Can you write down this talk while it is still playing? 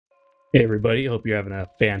Hey everybody, hope you're having a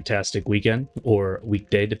fantastic weekend or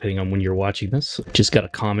weekday depending on when you're watching this. Just got a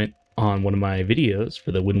comment on one of my videos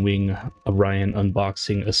for the WinWing Orion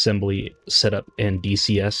unboxing, assembly, setup, and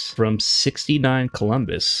DCS from 69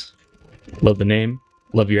 Columbus. Love the name,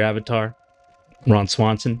 love your avatar. Ron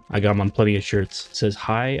Swanson, I got him on plenty of shirts. It says,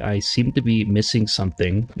 "Hi, I seem to be missing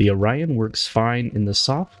something. The Orion works fine in the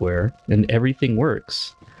software and everything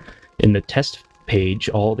works. In the test page,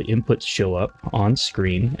 all the inputs show up on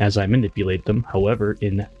screen as I manipulate them. However,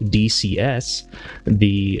 in DCS,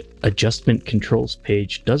 the adjustment controls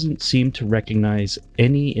page doesn't seem to recognize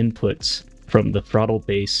any inputs from the throttle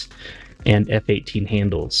base and F18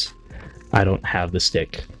 handles. I don't have the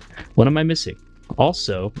stick. What am I missing?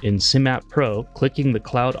 Also, in SimApp Pro, clicking the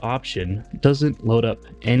cloud option doesn't load up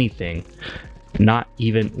anything, not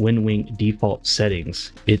even WinWing default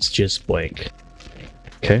settings. It's just blank."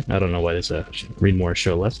 Okay, I don't know why there's a read more,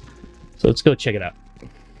 show less. So let's go check it out.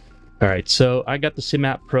 All right, so I got the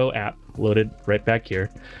SimApp Pro app loaded right back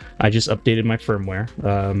here. I just updated my firmware.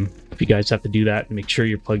 If you guys have to do that, make sure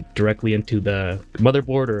you're plugged directly into the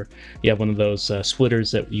motherboard, or you have one of those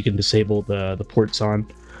splitters that you can disable the ports on.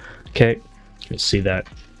 Okay, you'll see that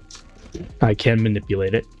I can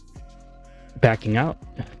manipulate it. Backing out,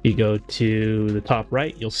 you go to the top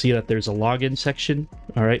right, you'll see that there's a login section.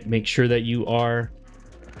 All right, make sure that you are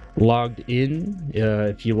logged in.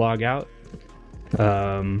 If you log out,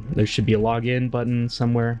 there should be a login button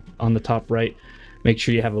somewhere on the top right. Make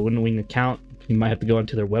sure you have a WinWing account. You might have to go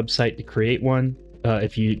onto their website to create one.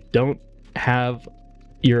 If you don't have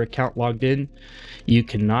your account logged in, you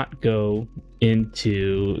cannot go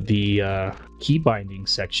into the key binding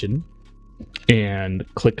section and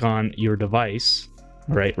click on your device.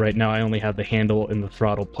 Right now I only have the handle and the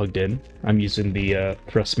throttle plugged in. I'm using the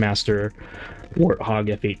Thrustmaster Warthog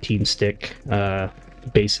F18 stick,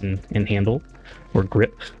 base and handle, or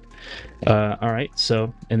grip. All right,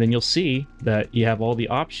 so, and then you'll see that you have all the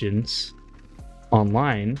options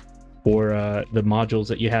online for the modules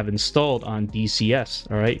that you have installed on DCS.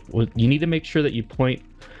 All right, well, you need to make sure that you point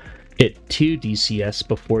it to DCS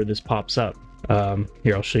before this pops up.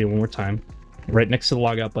 Here, I'll show you one more time. Right next to the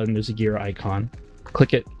logout button, there's a gear icon.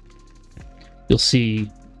 Click it. You'll see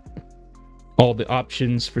all the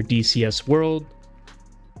options for DCS World,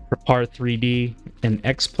 for PAR 3D, and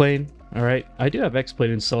X-Plane. All right, I do have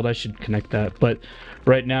X-Plane installed. I should connect that. But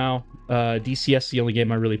right now, DCS is the only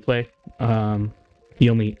game I really play. The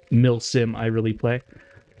only mil sim I really play.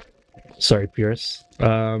 Sorry, purists.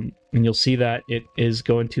 And you'll see that it is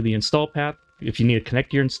going to the install path. If you need to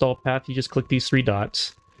connect your install path, you just click these three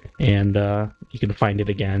dots, and you can find it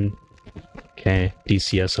again. Okay,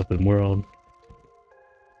 DCS Open World.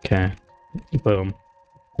 Okay, boom.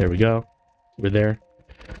 There we go. We're there.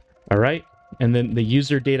 All right, and then the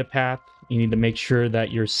user data path, you need to make sure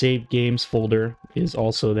that your saved games folder is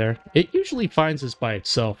also there. It usually finds this by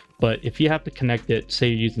itself, but if you have to connect it, say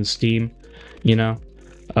you're using Steam, you know,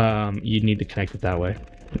 you need to connect it that way.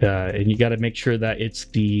 And you got to make sure that it's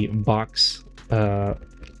the box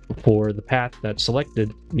for the path that's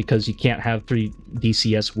selected, because you can't have three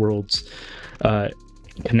DCS worlds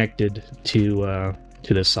connected to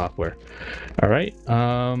this software. All right.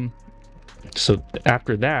 So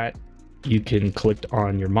after that, you can click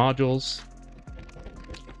on your modules,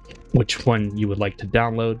 which one you would like to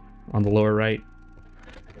download on the lower right,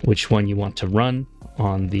 which one you want to run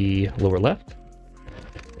on the lower left.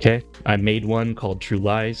 Okay, I made one called True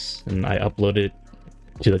Lies, and I uploaded it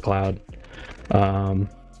to the cloud.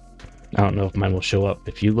 I don't know if mine will show up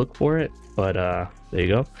if you look for it, but there you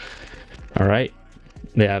go. All right,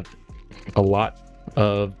 they have a lot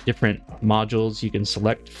of different modules you can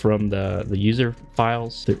select from the user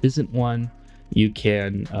files. There isn't one. You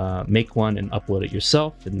can make one and upload it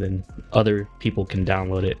yourself, and then other people can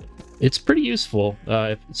download it. It's pretty useful,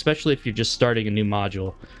 especially if you're just starting a new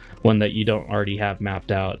module, one that you don't already have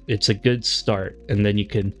mapped out. It's a good start, and then you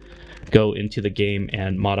can go into the game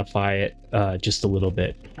and modify it just a little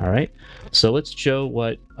bit. All right, so let's show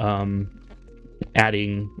what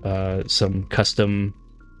adding some custom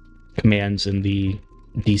commands in the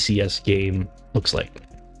DCS game looks like.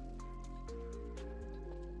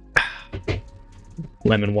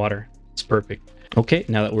 Lemon water, it's perfect. Okay,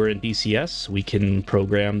 now that we're in DCS, we can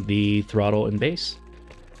program the throttle and bass.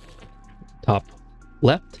 Top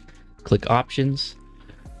left, click options,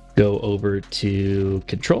 go over to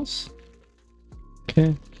controls.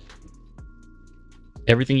 Okay,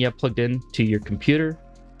 everything you have plugged in to your computer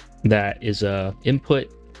that is a input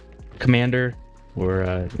commander or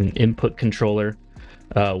an input controller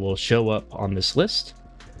will show up on this list.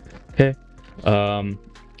 Okay,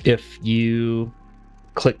 if you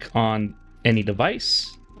click on any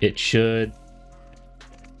device, it should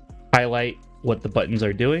highlight what the buttons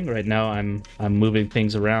are doing. Right now I'm moving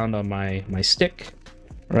things around on my stick,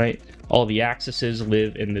 right? All the axes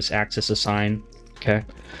live in this axis assign, okay?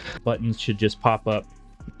 Buttons should just pop up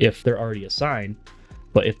if they're already assigned,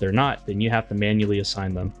 but if they're not, then you have to manually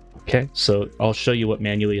assign them, okay? So I'll show you what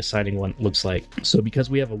manually assigning one looks like. So because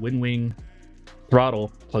we have a WinWing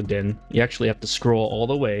throttle plugged in, you actually have to scroll all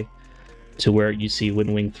the way to where you see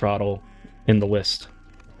WinWing throttle in the list.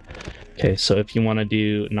 Okay, so if you want to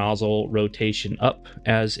do nozzle rotation up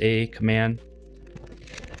as a command,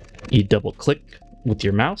 you double click with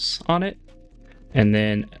your mouse on it, and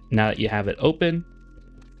then now that you have it open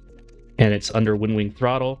and it's under WinWing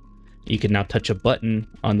throttle, you can now touch a button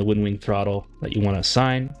on the WinWing throttle that you want to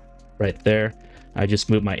assign right there. I just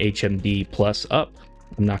moved my HMD plus up.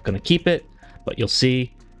 I'm not going to keep it, but you'll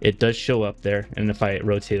see it does show up there. And if I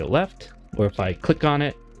rotate it left, or if I click on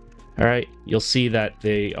it, all right, you'll see that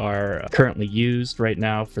they are currently used right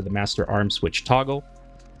now for the master arm switch toggle.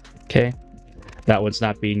 Okay, that one's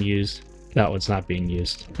not being used. That one's not being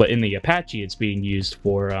used. But in the Apache, it's being used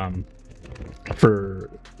for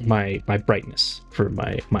my brightness, for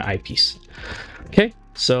my eyepiece. Okay,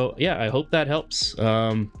 so yeah, I hope that helps.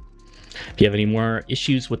 If you have any more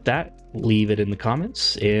issues with that, leave it in the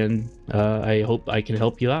comments, and I hope I can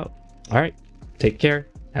help you out. All right, take care,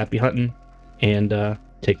 happy hunting, and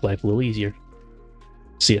take life a little easier.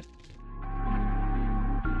 See ya.